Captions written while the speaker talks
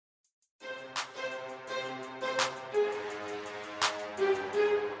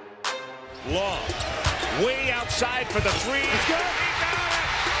Long. Way outside for the three. It's good. He got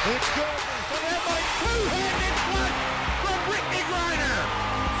it. It's good. And then by two-handed clutch from Brittany Griner.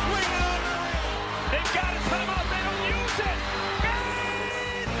 Swing on the rim. They've got a timeout. They don't use it.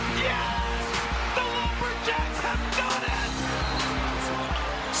 And yes! The Lumberjacks have done it!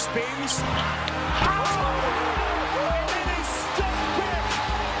 Spins. And then he's stuck back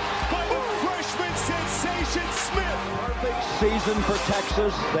by the freshman sensation Smith. Perfect season for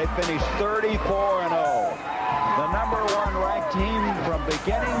Texas. They finished 34-0. The #1 ranked team from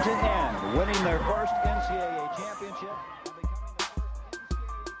beginning to end, winning their first NCAA championship.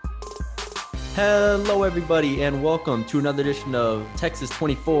 Hello, everybody, and welcome to another edition of Texas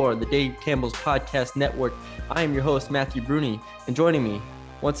 24, the Dave Campbell's Podcast Network. I am your host, Matthew Bruni, and joining me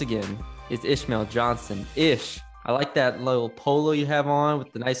once again is Ishmael Johnson. Ish, I like that little polo you have on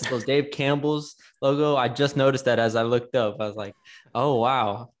with the nice little Dave Campbell's logo. I just noticed that as I looked up. I was like, oh,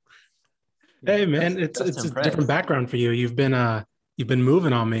 wow. Hey man, it's a different background for you. You've been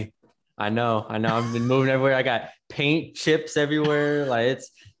moving on me. I know. I've been moving everywhere. I got paint chips everywhere. Like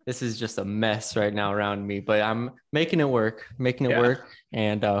this is just a mess right now around me, but I'm making it work.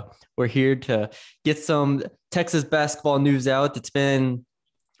 And we're here to get some Texas basketball news out.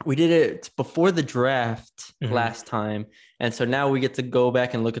 We did it before the draft last time. And so now we get to go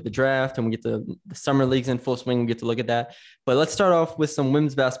back and look at the draft, and we get the summer leagues in full swing. We get to look at that. But let's start off with some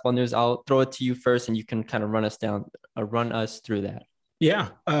women's basketball news. I'll throw it to you first, and you can kind of run us through that. Yeah.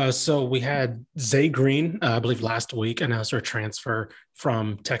 So we had Zaay Green, I believe last week, announced her transfer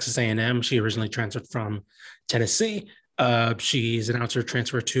from Texas A&M. She originally transferred from Tennessee. She's announced her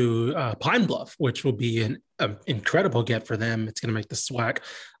transfer to Pine Bluff, which will be an incredible get for them. It's going to make the SWAC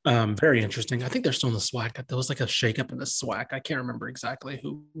very interesting. I think they're still in the SWAC. There was like a shakeup in the SWAC. I can't remember exactly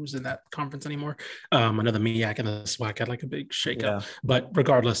who was in that conference anymore. I know the MEAC and the SWAC had like a big shakeup. Yeah. But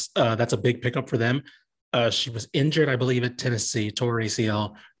regardless, that's a big pickup for them. She was injured, I believe, at Tennessee, tore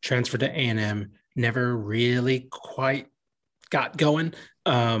ACL, transferred to A&M, never really quite got going.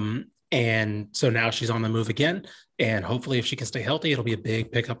 And so now she's on the move again. And hopefully if she can stay healthy, it'll be a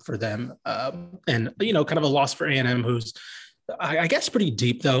big pickup for them. And, kind of a loss for A&M, who's, I guess, pretty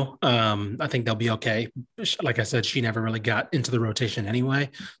deep, though. I think they'll be okay. Like I said, she never really got into the rotation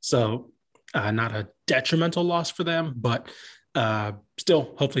anyway. So not a detrimental loss for them, but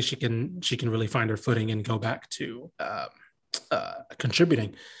still, hopefully she can really find her footing and go back to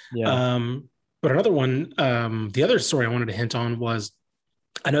contributing. Yeah. But another one, the other story I wanted to hint on was,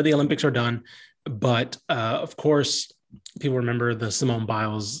 I know the Olympics are done, but of course, people remember the Simone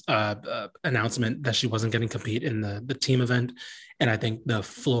Biles announcement that she wasn't going to compete in the team event. And I think the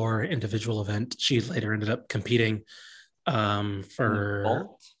floor individual event, she later ended up competing for.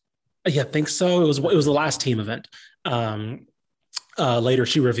 Yeah, I think so. It was the last team event. Later,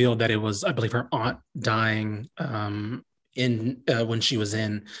 she revealed that it was, I believe, her aunt dying when she was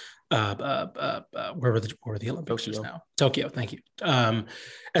in. Where were the Olympics just now? Tokyo, thank you. And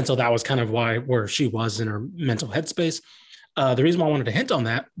so that was kind of where she was in her mental headspace. The reason why I wanted to hint on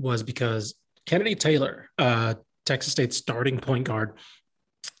that was because Kennedy Taylor, Texas State's starting point guard,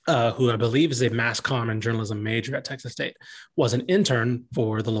 who I believe is a mass comm and journalism major at Texas State, was an intern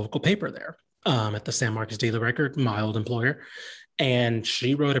for the local paper there at the San Marcos Daily Record, my old employer. And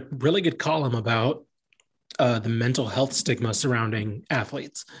she wrote a really good column about the mental health stigma surrounding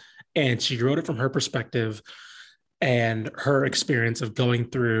athletes. And she wrote it from her perspective and her experience of going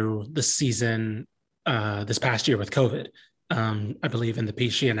through the season this past year with COVID. I believe in the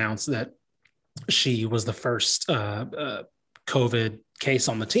piece, she announced that she was the first COVID case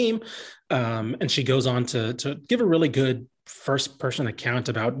on the team. And she goes on to give a really good first-person account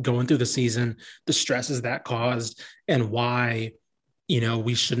about going through the season, the stresses that caused, and why,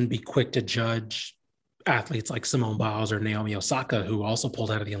 we shouldn't be quick to judge athletes like Simone Biles or Naomi Osaka, who also pulled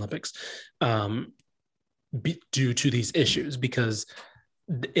out of the Olympics, due to these issues, because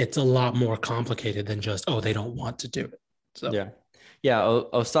it's a lot more complicated than just, they don't want to do it. So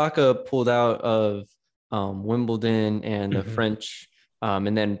Osaka pulled out of Wimbledon and the French,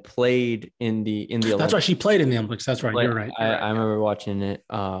 and then played in the Olympics. That's right, she played in the Olympics. That's right. You're right. I remember watching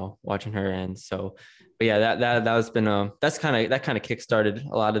her, and so, but yeah, that's kind of kickstarted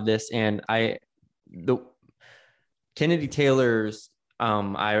a lot of this, and the Kennedy Taylor's,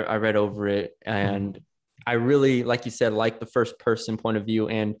 I read over it, and I really, like you said, like the first person point of view.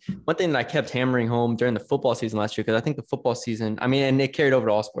 And one thing that I kept hammering home during the football season last year, because I think the football season, and it carried over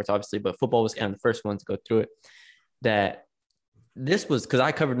to all sports, obviously, but football was kind of the first one to go through it, that this was, because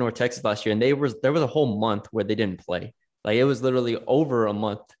I covered North Texas last year, and there was a whole month where they didn't play. Like it was literally over a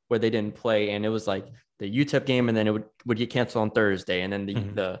month where they didn't play, and it was like the UTEP game, and then it would get canceled on Thursday, and then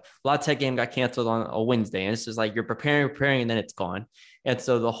the La Tech game got canceled on a Wednesday, and it's just like you're preparing, and then it's gone. And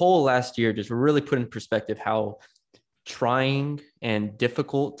so the whole last year just really put in perspective how trying and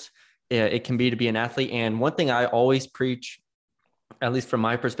difficult it can be to be an athlete. And one thing I always preach, at least from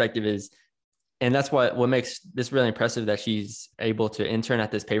my perspective, is, and that's what makes this really impressive, that she's able to intern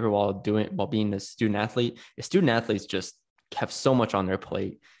at this paper while being a student athlete. Student athletes just have so much on their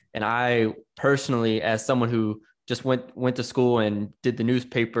plate. And I personally, as someone who just went to school and did the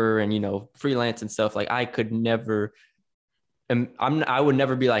newspaper and, freelance and stuff, like I could never, I would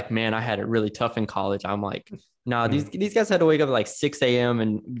never be like, man, I had it really tough in college. I'm like, no, these guys had to wake up at like 6 a.m.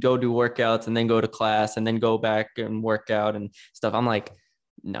 and go do workouts and then go to class and then go back and work out and stuff. I'm like,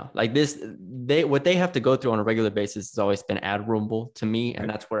 no, like what they have to go through on a regular basis has always been admirable to me. And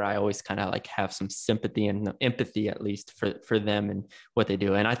that's where I always kind of like have some sympathy and empathy, at least for them and what they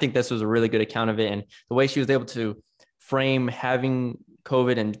do. And I think this was a really good account of it. And the way she was able to frame having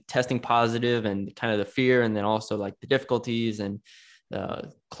COVID and testing positive and kind of the fear, and then also like the difficulties and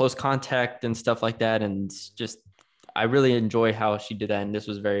close contact and stuff like that. And just, I really enjoy how she did that. And this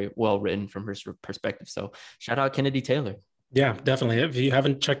was very well written from her perspective. So shout out Kennedy Taylor. Yeah, definitely. If you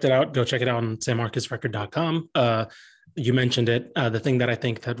haven't checked it out, go check it out on sanmarcusrecord.com. You mentioned it. The thing that I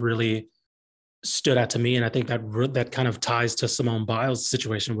think that really stood out to me, and I think that kind of ties to Simone Biles'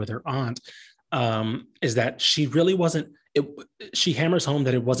 situation with her aunt, is that she really wasn't, she hammers home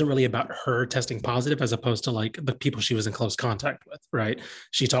that it wasn't really about her testing positive as opposed to like the people she was in close contact with, right?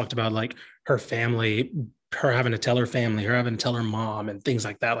 She talked about like her family, her having to tell her family, her having to tell her mom and things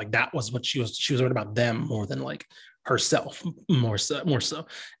like that. Like that was what she was worried about them more than like herself, more so.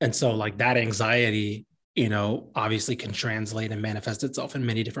 And so like that anxiety, obviously can translate and manifest itself in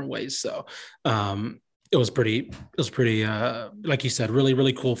many different ways. So it was pretty, like you said, really,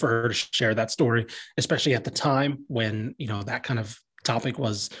 really cool for her to share that story, especially at the time when, that kind of topic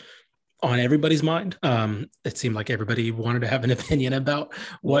was on everybody's mind. It seemed like everybody wanted to have an opinion about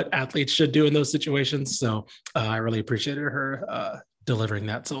what athletes should do in those situations. So I really appreciated her delivering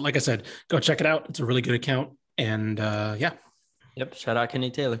that. So like I said, go check it out. It's a really good account. And yeah. Yep. Shout out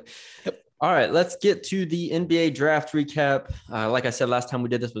Kenny Taylor. Yep. All right, let's get to the NBA draft recap. Like I said, last time we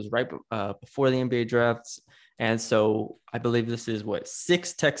did this was right before the NBA drafts. And so I believe this is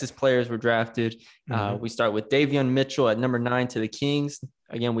 6 Texas players were drafted. We start with Davion Mitchell at number 9 to the Kings.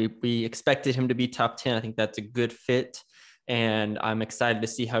 Again, we expected him to be top 10. I think that's a good fit. And I'm excited to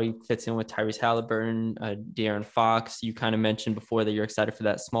see how he fits in with Tyrese Halliburton, De'Aaron Fox. You kind of mentioned before that you're excited for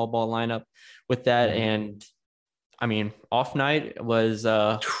that small ball lineup with that. And I mean, off night was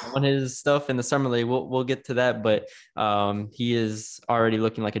on his stuff in the summer league. We'll get to that, but he is already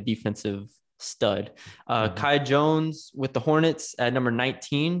looking like a defensive stud. Kai Jones with the Hornets at number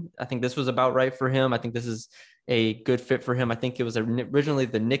 19. I think this was about right for him. I think this is a good fit for him. I think it was originally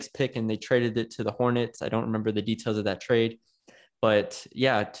the Knicks pick and they traded it to the Hornets. I don't remember the details of that trade, but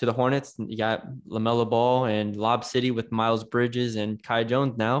yeah, to the Hornets, you got LaMelo Ball and Lob City with Miles Bridges and Kai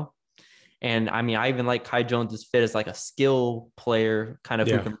Jones now. And I mean, I even like Kai Jones' fit as like a skill player, kind of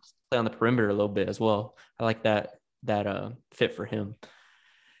who can play on the perimeter a little bit as well. I like that fit for him.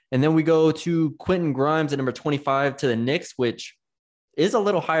 And then we go to Quentin Grimes at number 25 to the Knicks, which is a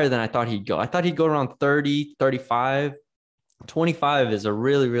little higher than I thought he'd go. I thought he'd go around 30, 35. 25 is a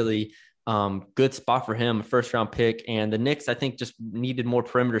really, really good spot for him, a first-round pick. And the Knicks, I think, just needed more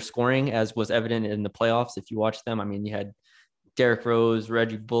perimeter scoring, as was evident in the playoffs. If you watch them, I mean, you had Derrick Rose,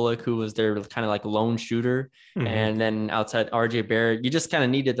 Reggie Bullock, who was their kind of like lone shooter. And then outside RJ Barrett, you just kind of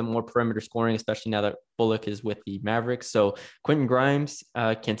needed the more perimeter scoring, especially now that Bullock is with the Mavericks. So Quentin Grimes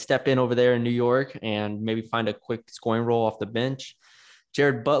can step in over there in New York and maybe find a quick scoring role off the bench.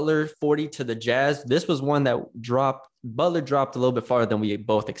 Jared Butler, 40 to the Jazz. This was one that Butler dropped a little bit farther than we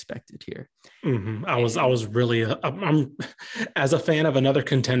both expected here. I was really, I'm as a fan of another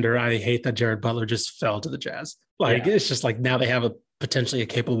contender, I hate that Jared Butler just fell to the Jazz. It's just like now they have a potentially a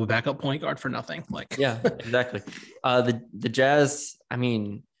capable backup point guard for nothing. Like, yeah, exactly. The Jazz, I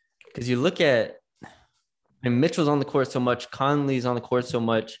mean, because you look at, Mitchell's on the court so much, Conley's on the court so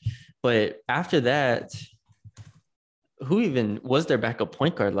much, but after that, who even was their backup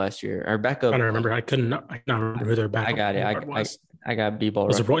point guard last year? Our backup. I don't remember. I cannot remember who their backup. I got it. Was. I got B-ball.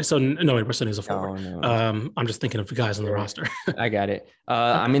 Was it Royston? No, Royston is a forward. No. I'm just thinking of the guys on the roster. I got it.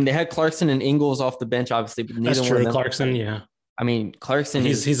 I mean, they had Clarkson and Ingles off the bench, obviously, but neither that's true. Clarkson, yeah. I mean, Clarkson.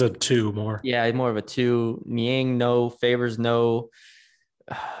 He's a 2 more. Yeah, more of a 2. Niang, no. Favors, no.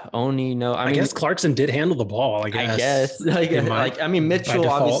 Oni, no. I guess Clarkson did handle the ball. I guess. I mean, Mitchell,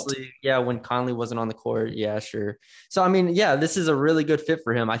 obviously, yeah, when Conley wasn't on the court, yeah, sure. So, I mean, yeah, this is a really good fit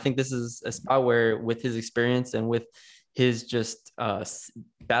for him. I think this is a spot where, with his experience and with his just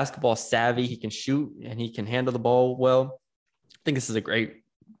basketball savvy, he can shoot and he can handle the ball well. I think this is a great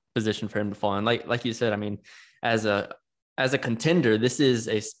position for him to fall in. Like you said, I mean, as a contender, this is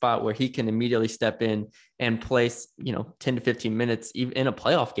a spot where he can immediately step in and place, 10 to 15 minutes, even in a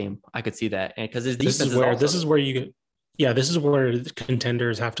playoff game. I could see that. And because his defense this is where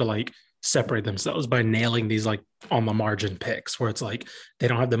contenders have to like separate themselves by nailing these like on the margin picks, where it's like they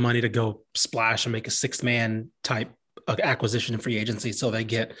don't have the money to go splash and make a 6-man type acquisition in free agency, so they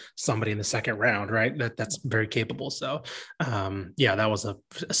get somebody in the second round, right? That's very capable. So that was a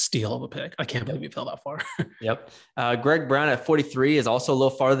steal of a pick. I can't believe he fell that far. Yep. Greg Brown at 43 is also a little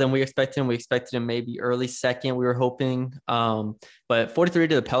farther than we expected him. We expected him maybe early second, we were hoping, but 43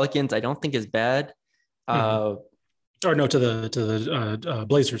 to the Pelicans I don't think is bad. Or no, to the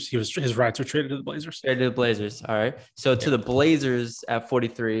Blazers. His rights were traded to the Blazers. Traded to the Blazers. All right. So to the Blazers at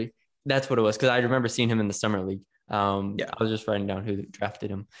 43, that's what it was, because I remember seeing him in the summer league. I was just writing down who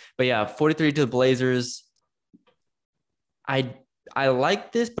drafted him. But yeah, 43 to the Blazers. I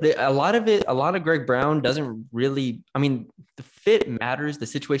like this, but a lot of Greg Brown doesn't really, I mean, the fit matters, the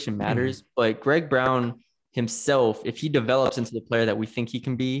situation matters, but Greg Brown himself, if he develops into the player that we think he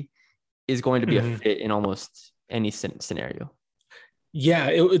can be, is going to be a fit in almost any scenario.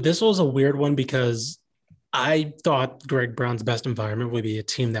 Yeah, this was a weird one because I thought Greg Brown's best environment would be a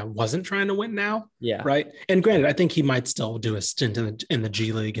team that wasn't trying to win now. Yeah. Right. And granted, I think he might still do a stint in the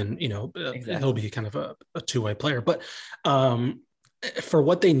G League and, exactly. He'll be kind of a two-way player. But for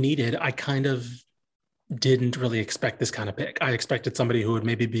what they needed, I kind of didn't really expect this kind of pick. I expected somebody who would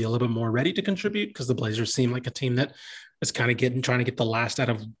maybe be a little bit more ready to contribute, because the Blazers seem like a team that is kind of trying to get the last out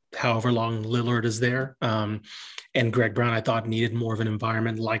of however long Lillard is there. And Greg Brown, I thought, needed more of an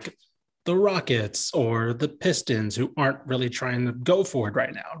environment like the Rockets or the Pistons, who aren't really trying to go for it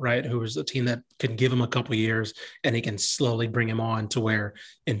right now, right? Who is a team that can give him a couple of years and he can slowly bring him on to where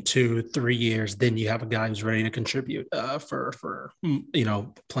in 2-3 years, then you have a guy who's ready to contribute for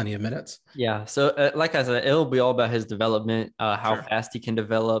plenty of minutes. Yeah. So like I said, it'll be all about his development, how fast he can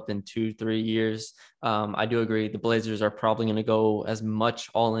develop in 2-3 years. I do agree. The Blazers are probably going to go as much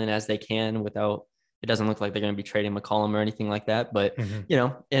all in as they can without, it doesn't look like they're going to be trading McCollum or anything like that. But,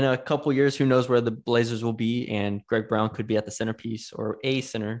 in a couple years, who knows where the Blazers will be, and Greg Brown could be at the centerpiece or a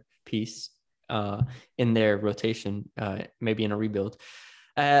centerpiece in their rotation, maybe in a rebuild.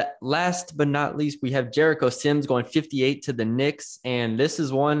 Last but not least, we have Jericho Sims going 58 to the Knicks. And this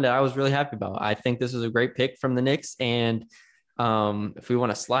is one that I was really happy about. I think this is a great pick from the Knicks. And if we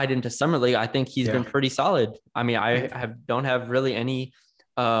want to slide into Summer League, I think he's been pretty solid. I mean, don't have really any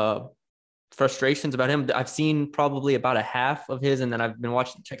frustrations about him. I've seen probably about a half of his, and then I've been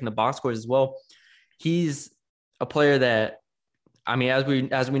checking the box scores as well. He's a player that, I mean,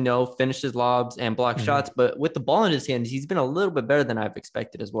 as we know, finishes lobs and blocks shots, but with the ball in his hands, he's been a little bit better than I've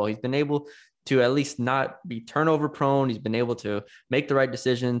expected as well. He's been able to at least not be turnover prone. He's been able to make the right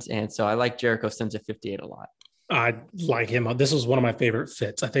decisions. And so I like Jericho Sims at 58 a lot. I like him. This was one of my favorite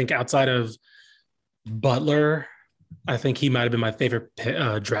fits. I think outside of Butler, I think he might've been my favorite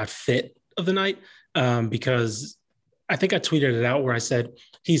draft fit of the night, because I think I tweeted it out where I said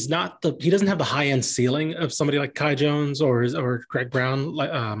he doesn't have the high end ceiling of somebody like Kai Jones or Greg Brown, like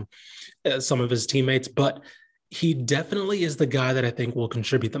some of his teammates, but he definitely is the guy that I think will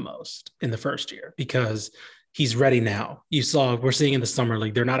contribute the most in the first year, because he's ready now. We're seeing in the Summer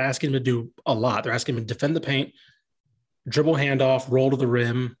League, they're not asking him to do a lot. They're asking him to defend the paint, dribble handoff, roll to the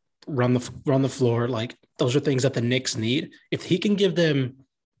rim, run the floor. Like, those are things that the Knicks need. If he can give them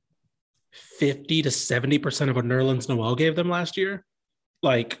 50 to 70% of what Nerlens Noel gave them last year,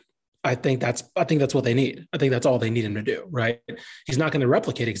 like, I think that's what they need. I think that's all they need him to do, right? He's not going to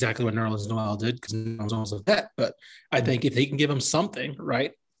replicate exactly what Nerlens Noel did, because Nerlens Noel's a vet, but I think if they can give him something,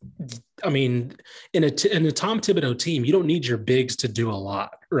 right? I mean, in a Tom Thibodeau team, you don't need your bigs to do a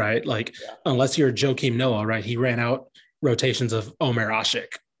lot, right? Like, unless you're Joakim Noah, right? He ran out rotations of Omer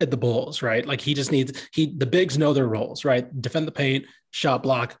Asik at the Bulls, right? Like, he just needs, the bigs know their roles, right? Defend the paint, shot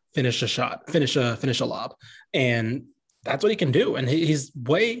block, finish a shot, finish a lob. And that's what he can do. And his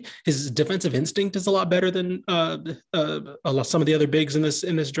defensive instinct is a lot better than some of the other bigs in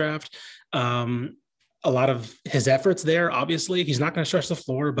this draft. A lot of his efforts there, obviously, he's not going to stretch the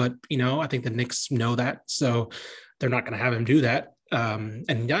floor, but I think the Knicks know that, so they're not going to have him do that.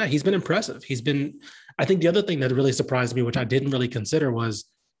 And yeah, he's been impressive. I think the other thing that really surprised me, which I didn't really consider, was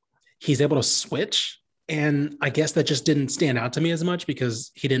he's able to switch And I guess that just didn't stand out to me as much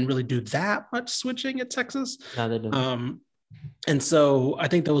because he didn't really do that much switching at Texas. No, they didn't. And so I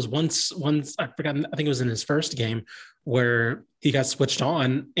think there was once I forgot, I think it was in his first game where he got switched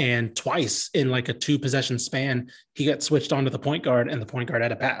on, and twice in like a 2-possession span, he got switched on to the point guard and the point guard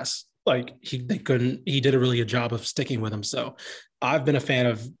had a pass. Like he did a really good job of sticking with him. So I've been a fan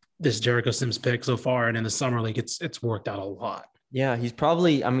of this Jericho Sims pick so far. And in the summer league, it's worked out a lot. Yeah, he's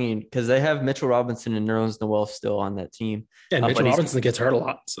probably, because they have Mitchell Robinson and Nerlens Noel still on that team. And Mitchell Robinson gets hurt a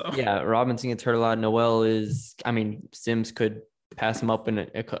lot. So yeah, Robinson gets hurt a lot. Noel is, Sims could pass him up in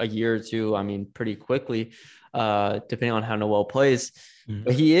a year or two, pretty quickly, depending on how Noel plays. Mm-hmm.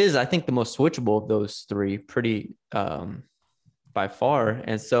 But he is, I think, the most switchable of those three, pretty by far.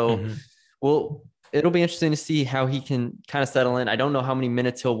 And so, well, it'll be interesting to see how he can kind of settle in. I don't know how many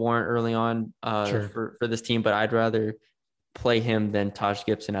minutes he'll warrant early on for this team, but I'd rather play him than Taj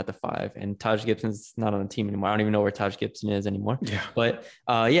Gibson at the 5. And Taj Gibson's not on the team anymore. I don't even know where Taj Gibson is anymore. Yeah. But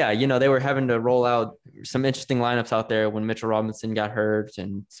they were having to roll out some interesting lineups out there when Mitchell Robinson got hurt.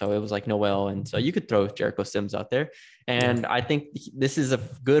 And so it was like Noel. And so you could throw Jericho Sims out there. And I think this is a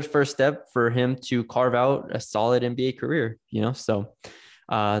good first step for him to carve out a solid NBA career, so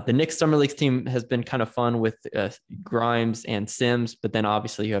the Knicks Summer Leagues team has been kind of fun with Grimes and Sims, but then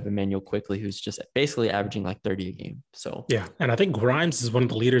obviously you have Emmanuel Quickley, who's just basically averaging like 30 a game. So yeah, and I think Grimes is one of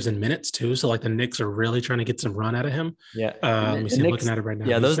the leaders in minutes too. So like the Knicks are really trying to get some run out of him. Yeah, I'm looking at it right now.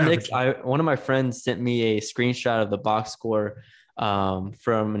 Yeah, those Knicks. One of my friends sent me a screenshot of the box score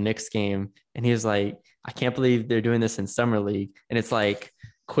from a Knicks game, and he was like, "I can't believe they're doing this in Summer League," and it's like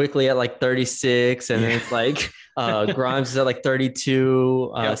Quickley at like 36, and then it's like Grimes is at like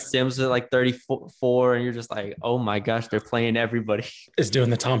 32, Sims at like 34, and you're just like, oh my gosh, they're playing everybody. It's doing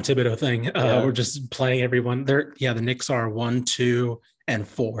the Tom Thibodeau thing. We're just playing everyone. The Knicks are 1, 2, and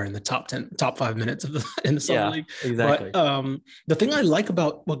 4 in the top 5 minutes in the Summer League. Exactly. But the thing I like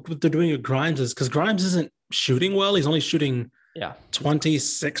about what they're doing with Grimes is because Grimes isn't shooting well. He's only shooting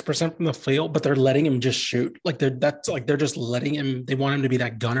 26% from the field, but they're letting him just shoot. They're just letting him. They want him to be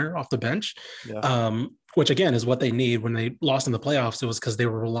that gunner off the bench, which again is what they need. When they lost in the playoffs, it was because they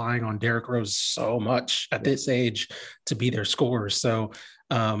were relying on Derrick Rose so much at this age to be their scorers. So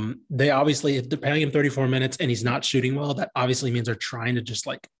they obviously, if they're paying him 34 minutes and he's not shooting well, that obviously means they're trying to just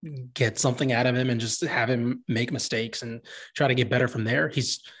like get something out of him and just have him make mistakes and try to get better from there.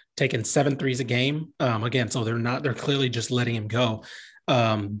 He's taking 7 threes a game. Again, so they're clearly just letting him go.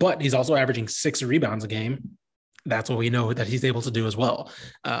 But he's also averaging 6 rebounds a game. That's what we know that he's able to do as well.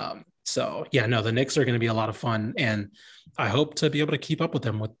 The Knicks are going to be a lot of fun, and I hope to be able to keep up with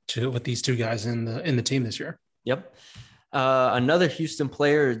them with these two guys in the team this year. Yep. Another Houston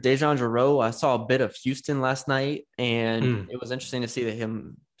player, Dejan Jarreau. I saw a bit of Houston last night, and it was interesting to see that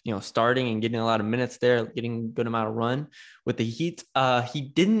him, starting and getting a lot of minutes there, getting a good amount of run with the Heat.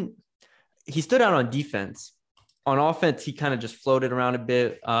 He stood out on defense. On offense, he kind of just floated around a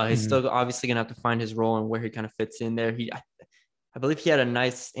bit. He's still obviously going to have to find his role and where he kind of fits in there. I believe he had a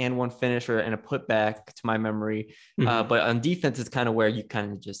nice and one finisher and a putback to my memory. But on defense, it's kind of where you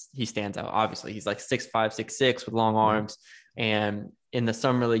kind of he stands out. Obviously, he's like 6'5", 6'6" with long arms. And in the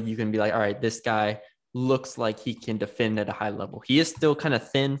Summer League, you can be like, all right, this guy looks like he can defend at a high level. He is still kind of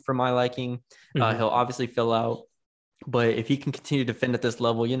thin for my liking. He'll obviously fill out. But if he can continue to defend at this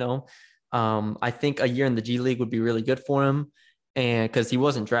level, I think a year in the G League would be really good for him. And because he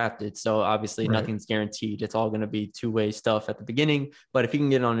wasn't drafted, so obviously nothing's guaranteed. It's all going to be two-way stuff at the beginning. But if he can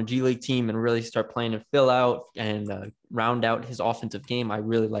get on a G League team and really start playing and fill out and round out his offensive game, I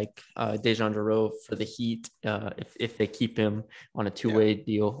really like Dejan Jarreau for the Heat if they keep him on a two-way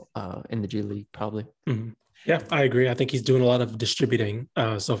deal in the G League, probably. Yeah, I agree. I think he's doing a lot of distributing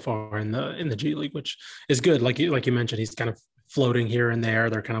so far in the G League, which is good. Like you mentioned, he's kind of floating here and there.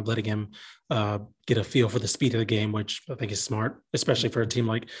 They're kind of letting him get a feel for the speed of the game, which I think is smart, especially for a team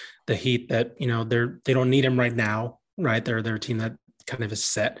like the Heat that, they don't need him right now, right? They're a team that kind of is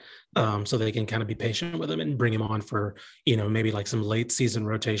set, so they can kind of be patient with him and bring him on for, maybe like some late season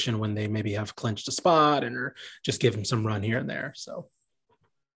rotation when they maybe have clinched a spot or just give him some run here and there. So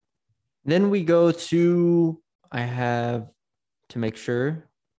then we go to, I have to make sure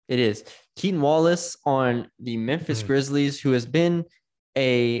it is Keaton Wallace on the Memphis Grizzlies, who has been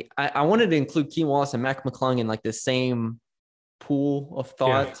I wanted to include Keaton Wallace and Mac McClung in like the same pool of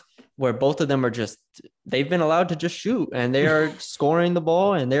thought where both of them are they've been allowed to just shoot and they are scoring the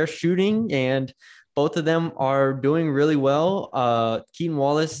ball and they're shooting and both of them are doing really well. Keaton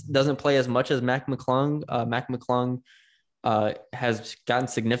Wallace doesn't play as much as Mac McClung. Mac McClung has gotten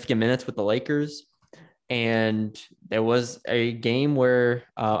significant minutes with the Lakers. And there was a game where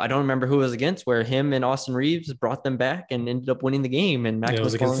I don't remember who it was against, where him and Austin Reeves brought them back and ended up winning the game. And it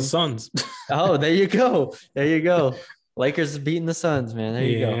was against the Suns. Oh, there you go. There you go. Lakers beating the Suns, man. There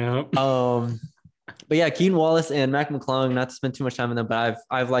you go. But yeah, Keaton Wallace and Mac McClung, not to spend too much time on them, but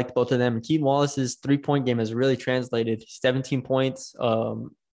I've liked both of them. And Keaton Wallace's 3-point game has really translated. 17 points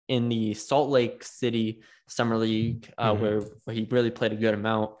in the Salt Lake City Summer League, where he really played a good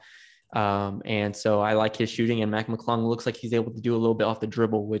amount. And so I like his shooting, and Mac McClung looks like he's able to do a little bit off the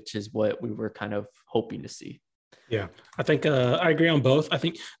dribble, which is what we were kind of hoping to see. Yeah, I think I agree on both. I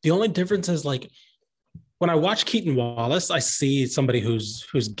think the only difference is like, when I watch Keaton Wallace, I see somebody whose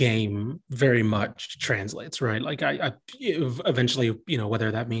game very much translates, right? Like I eventually,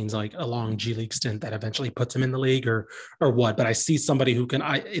 whether that means like a long G League stint that eventually puts him in the league or what, but I see somebody who can,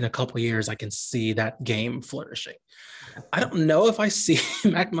 in a couple of years, I can see that game flourishing. I don't know if I see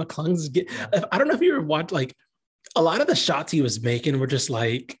Mac McClung's I don't know if you ever watched, like, a lot of the shots he was making were just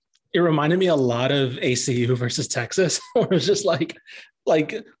like, it reminded me a lot of ACU versus Texas, where it was just like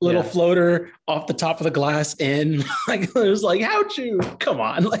little floater off the top of the glass in, like, it was like, how'd you, come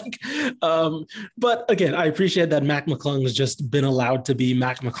on. Like, but again, I appreciate that Mac McClung has just been allowed to be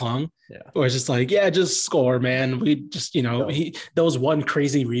Mac McClung. Yeah. Or it's just like, just score, man. We just, there was one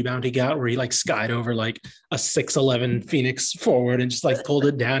crazy rebound he got where he like skied over like a 6'11" Phoenix forward and just like pulled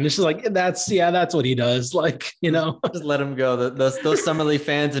it down. It's just like, that's what he does. Like, just let him go. Those Summer League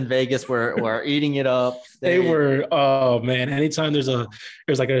fans in Vegas were eating it up. They were, oh man. Anytime there's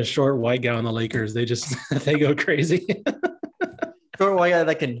like a short white guy on the Lakers, they just, they go crazy. Short white guy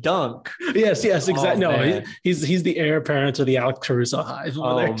that can dunk. Yes, exactly. No, he's the heir apparent to the Alex Caruso hive.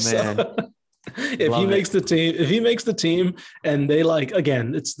 Man. So, if he makes the team, and they like,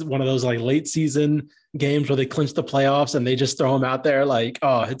 again, it's one of those like late season games where they clinch the playoffs and they just throw him out there like,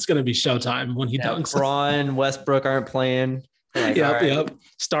 oh, it's gonna be showtime when he dunks. Braun, Westbrook aren't playing. Like, yep.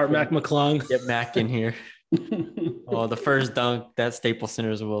 Start Mac McClung. Get Mac in here. Oh, the first dunk, that Staples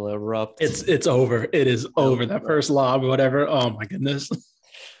Centers will erupt. It's over. It is over. That first lob or whatever. Oh my goodness.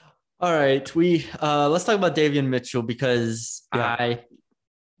 All right. Let's talk about Davion Mitchell, because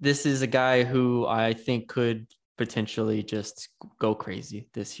this is a guy who I think could potentially just go crazy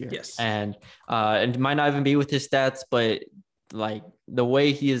this year. Yes. And it might not even be with his stats, but like the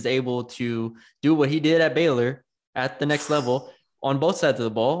way he is able to do what he did at Baylor at the next level on both sides of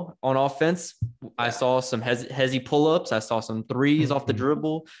the ball. On offense, I saw some hezzy pull-ups. I saw some threes off the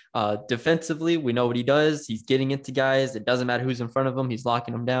dribble. Defensively, we know what he does. He's getting into guys. It doesn't matter who's in front of him. He's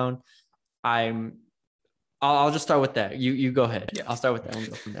locking them down. I'll just start with that. You go ahead. Yeah. I'll start with that and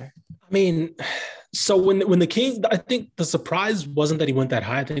go from there. I mean, so when the Kings, I think the surprise wasn't that he went that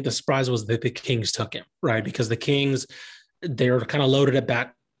high. I think the surprise was that the Kings took him, right? Because the Kings, they're kind of loaded at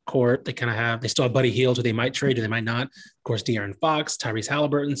backcourt. They still have Buddy Hield, who they might trade or they might not. Of course, De'Aaron Fox, Tyrese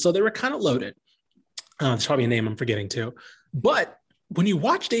Halliburton. So they were kind of loaded. There's probably a name I'm forgetting too. But when you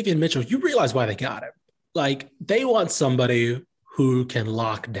watch Davion Mitchell, you realize why they got him. Like, they want somebody who can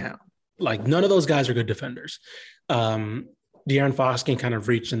lock down. Like, none of those guys are good defenders. De'Aaron Fox can kind of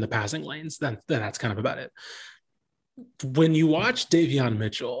reach in the passing lanes. Then that's kind of about it. When you watch Davion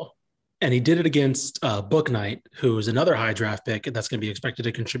Mitchell, and he did it against Book Knight, who is another high draft pick that's going to be expected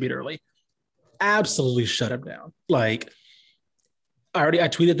to contribute early, absolutely shut him down. Like, I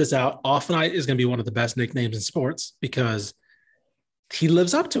tweeted this out. Off Night is going to be one of the best nicknames in sports because he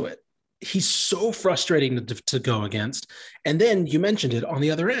lives up to it. He's so frustrating to go against. And then you mentioned it on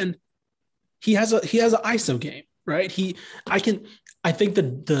the other end. He has an ISO game, right? I think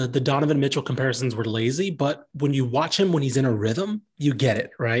the Donovan Mitchell comparisons were lazy, but when you watch him when he's in a rhythm, you get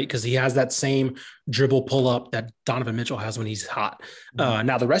it, right? Because he has that same dribble pull up that Donovan Mitchell has when he's hot.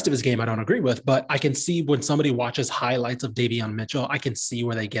 Now, the rest of his game I don't agree with, but I can see when somebody watches highlights of Davion Mitchell, I can see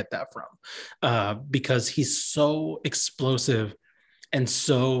where they get that from because he's so explosive and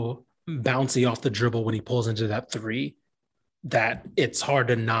so bouncy off the dribble when he pulls into that three that it's hard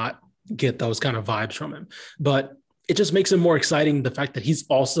to not get those kind of vibes from him. But it just makes him more exciting, the fact that he's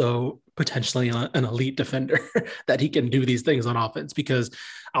also potentially an elite defender, that he can do these things on offense. Because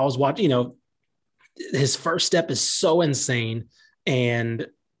I was watching, his first step is so insane, and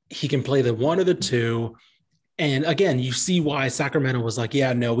he can play the one or the two. And again, you see why Sacramento was like,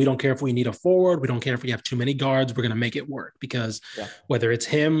 yeah, no, we don't care if we need a forward. We don't care if we have too many guards. We're going to make it work. Because whether it's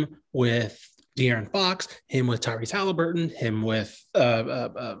him with De'Aaron Fox, him with Tyrese Halliburton, him with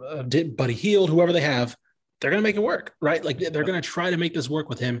Buddy Hield, whoever they have, they're going to make it work, right? Like, they're going to try to make this work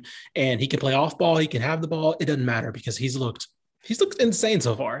with him, and he can play off ball. He can have the ball. It doesn't matter because he's looked insane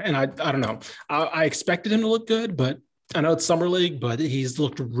so far. And I don't know. I expected him to look good, but I know it's summer league, but he's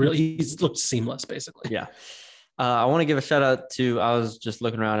looked seamless basically. Yeah. I want to give a shout out to, I was just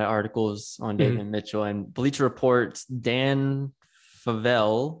looking around at articles on David Mitchell, and Bleacher Report's Dan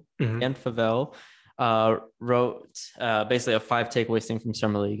Favell wrote basically a 5 takeaways thing from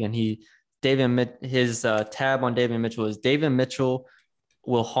summer league. And his tab on David Mitchell is David Mitchell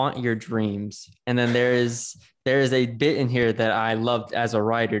will haunt your dreams. And then there is a bit in here that I loved as a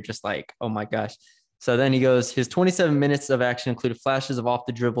writer, just like, oh my gosh. So then he goes, his 27 minutes of action included flashes of off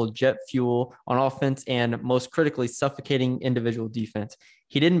the dribble, jet fuel on offense, and most critically, suffocating individual defense.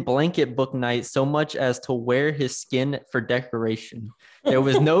 He didn't blanket Bouknight so much as to wear his skin for decoration. There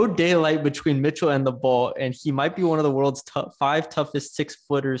was no daylight between Mitchell and the ball, and he might be one of the world's 5 toughest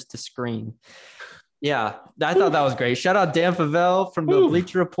 6-footers to screen. Yeah, I thought that was great. Shout out Dan Favell from the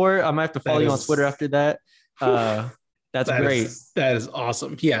Bleacher Report. I might have to follow you on Twitter after that. That's great. That is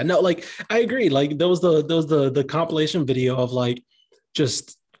awesome. Yeah, no, like I agree. Like there was the compilation video of like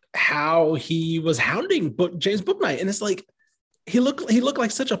just how he was hounding James Bouknight, and it's like he looked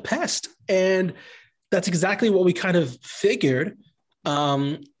like such a pest, and that's exactly what we kind of figured.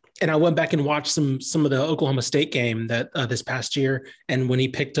 And I went back and watched some of the Oklahoma State game that this past year, and when he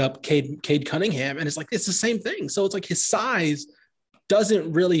picked up Cade Cunningham, and it's like it's the same thing. So it's like his size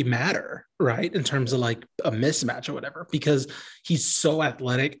doesn't really matter, right? In terms of like a mismatch or whatever, because he's so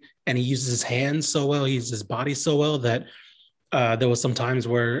athletic and he uses his hands so well, he uses his body so well that there was some times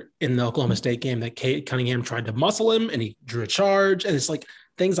where in the Oklahoma State game that Cade Cunningham tried to muscle him and he drew a charge, and it's like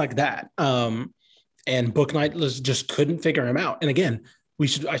things like that. And Bouknight just couldn't figure him out. And again,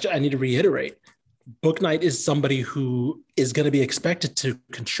 I need to reiterate, Bouknight is somebody who is going to be expected to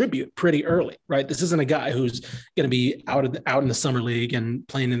contribute pretty early, right? This isn't a guy who's going to be out in the summer league and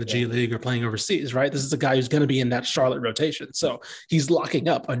playing in the G League or playing overseas, right? This is a guy who's going to be in that Charlotte rotation. So he's locking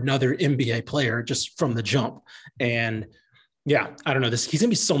up another NBA player just from the jump. And yeah, I don't know, he's going to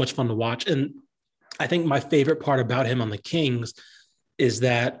be so much fun to watch. And I think my favorite part about him on the Kings is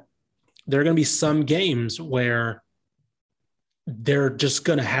that there are going to be some games where they're just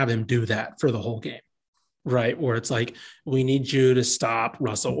going to have him do that for the whole game, right? Where it's like, we need you to stop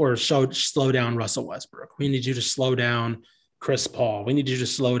Russell or slow down Russell Westbrook. We need you to slow down Chris Paul. We need you to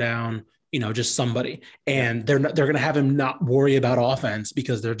slow down, just somebody. And they're going to have him not worry about offense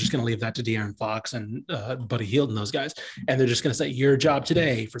because they're just going to leave that to De'Aaron Fox and Buddy Hield and those guys. And they're just going to say, your job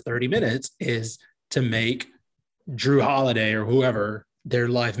today for 30 minutes is to make Drew Holiday or whoever their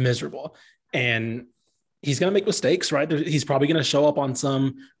life miserable. And he's going to make mistakes, right? He's probably going to show up on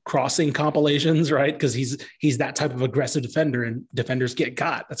some crossing compilations, right? Because he's that type of aggressive defender, and defenders get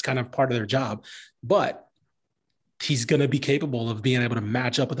caught. That's kind of part of their job. But he's going to be capable of being able to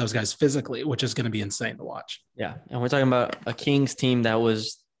match up with those guys physically, which is going to be insane to watch. Yeah, and we're talking about a Kings team that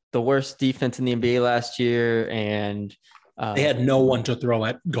was the worst defense in the NBA last year, and they had no one to throw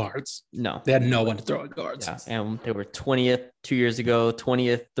at guards. No. They had no one to throw at guards. Yeah, and they were 20th 2 years ago,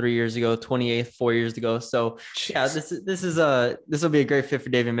 20th 3 years ago, 28th 4 years ago. So yeah, this will be a great fit for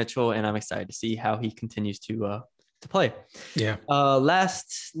David Mitchell, and I'm excited to see how he continues to play. Yeah.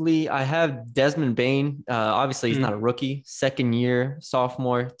 Lastly, I have Desmond Bane. Obviously, he's not a rookie. Second year,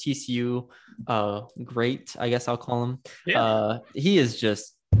 sophomore, TCU. Great, I guess I'll call him. Yeah. He's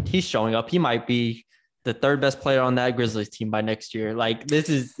showing up. He might be the third best player on that Grizzlies team by next year. Like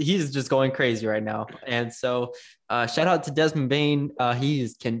he's just going crazy right now. And so shout out to Desmond Bane.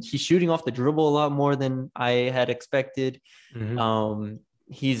 He's shooting off the dribble a lot more than I had expected. Mm-hmm.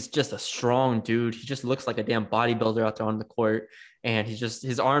 He's just a strong dude. He just looks like a damn bodybuilder out there on the court. And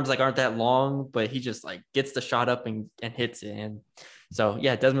his arms aren't that long, but he just gets the shot up and hits it. And so,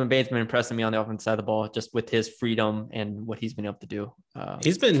 yeah, Desmond Bane's been impressing me on the offensive side of the ball, just with his freedom and what he's been able to do.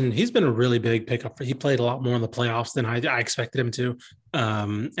 He's been a really big pickup. He played a lot more in the playoffs than I expected him to.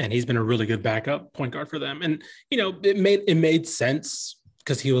 And he's been a really good backup point guard for them. And, it made sense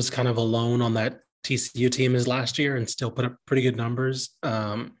because he was kind of alone on that TCU team his last year and still put up pretty good numbers.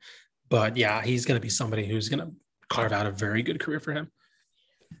 But yeah, he's going to be somebody who's going to carve out a very good career for him.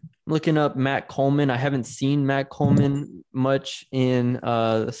 Looking up Matt Coleman. I haven't seen Matt Coleman much in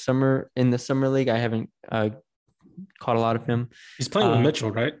the summer league. I haven't caught a lot of him. He's playing with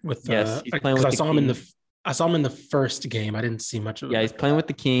Mitchell, right? Yes, he's playing with I saw him in the first game. I didn't see much of it. Yeah, he's playing with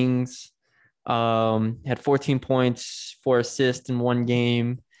the Kings. Had 14 points, 4 assists in one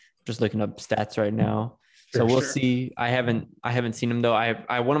game. Just looking up stats right now. So we'll see. I haven't seen him though.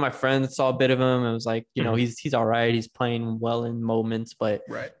 I one of my friends saw a bit of him and was like, he's all right. He's playing well in moments, but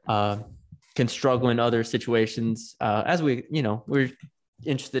can struggle in other situations. As we're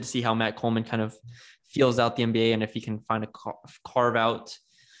interested to see how Matt Coleman kind of feels out the NBA and if he can find carve out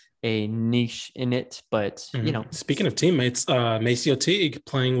a niche in it, but you know. Speaking of teammates, Maceo Teague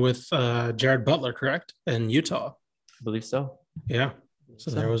playing with Jared Butler, correct? In Utah. I believe so. Yeah. So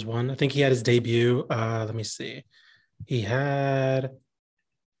there was one. I think he had his debut. Let me see. He had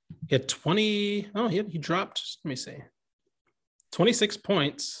 20. Oh, he dropped. Let me see. 26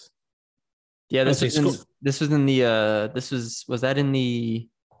 points. Yeah, was that in the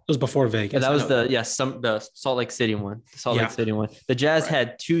it was before Vegas. Yeah, that was the Salt Lake City one. The Jazz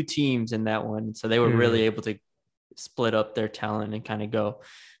had two teams in that one, so they were really able to split up their talent and kind of go.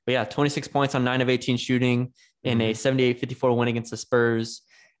 But yeah, 26 points on 9 of 18 shooting in a 78-54 win against the Spurs.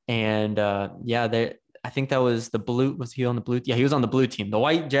 And I think that was the blue. Was he on the blue? Yeah, he was on the blue team. The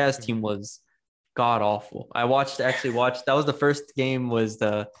white Jazz team was god awful. I actually watched. That was the first game. Was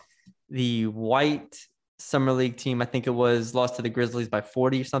the white Summer League team? I think it was lost to the Grizzlies by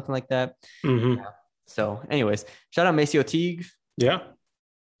 40 or something like that. Yeah. So, anyways, shout out Maceo Teague. Yeah,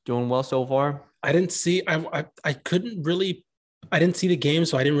 doing well so far. I didn't see. I couldn't really. I didn't see the game,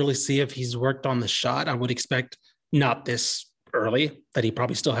 so I didn't really see if he's worked on the shot. I would expect not this early, that he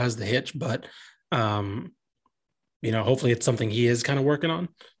probably still has the hitch, but hopefully it's something he is kind of working on.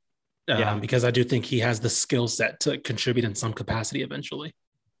 Because I do think he has the skill set to contribute in some capacity eventually.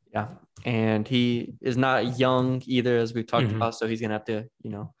 Yeah, and he is not young either, as we've talked about, so he's gonna have to,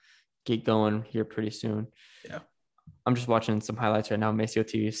 get going here pretty soon. Yeah, I'm just watching some highlights right now, Maceo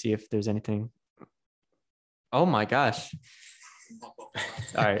to see if there's anything. Oh my gosh.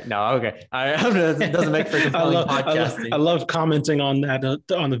 All right. No. Okay. All right. It doesn't make for compelling podcasting. I love commenting on that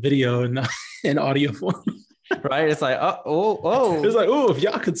on the video and in audio form. Right. It's like, oh. It's like, if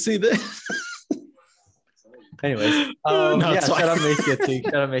y'all could see this. Anyways, shout out Maceo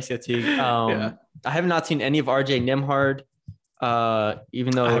Teague. I have not seen any of RJ Nembhard,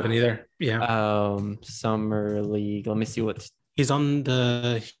 even though I haven't either. Yeah. Summer League. Let me see what he's on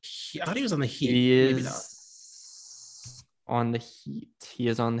the. I thought he was on the Heat. He is. Maybe not. On the Heat. He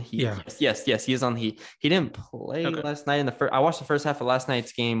is on the Heat. Yeah. Yes, he is on the Heat. He didn't play last night in the first. I watched the first half of last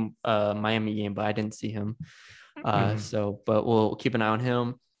night's game, Miami game, but I didn't see him. But we'll keep an eye on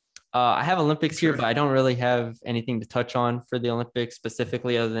him. I have Olympics here, but I don't really have anything to touch on for the Olympics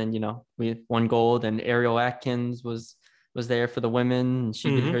specifically, other than we won gold and Ariel Atkins was there for the women. And she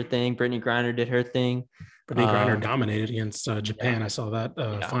did her thing. Brittany Griner did her thing. Brittany Griner dominated against Japan. Yeah. I saw that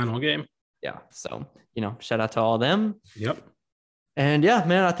final game. Yeah. So, shout out to all of them. Yep. And yeah,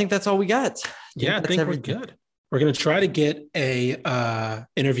 man, I think that's all we got. I think we're good. We're going to try to get a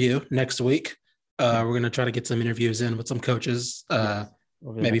interview next week. We're going to try to get some interviews in with some coaches,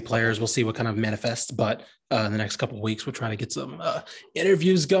 maybe players. We'll see what kind of manifests, but in the next couple of weeks, we'll try to get some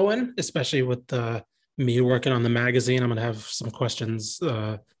interviews going, especially with me working on the magazine. I'm going to have some questions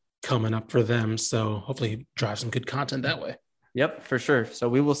coming up for them. So hopefully drive some good content that way. Yep, for sure. So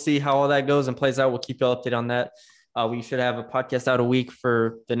we will see how all that goes and plays out. We'll keep you updated on that. We should have a podcast out a week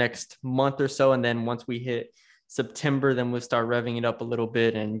for the next month or so. And then once we hit September, then we'll start revving it up a little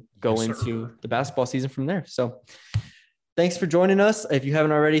bit and go into the basketball season from there. So thanks for joining us. If you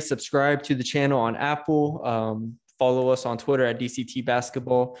haven't already, subscribe to the channel on Apple. Follow us on Twitter at DCT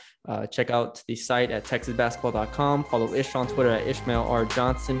Basketball. Check out the site at TexasBasketball.com. Follow Ish on Twitter at Ishmael R.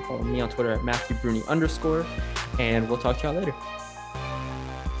 Johnson. Follow me on Twitter at Matthew Bruni _. And we'll talk to y'all later.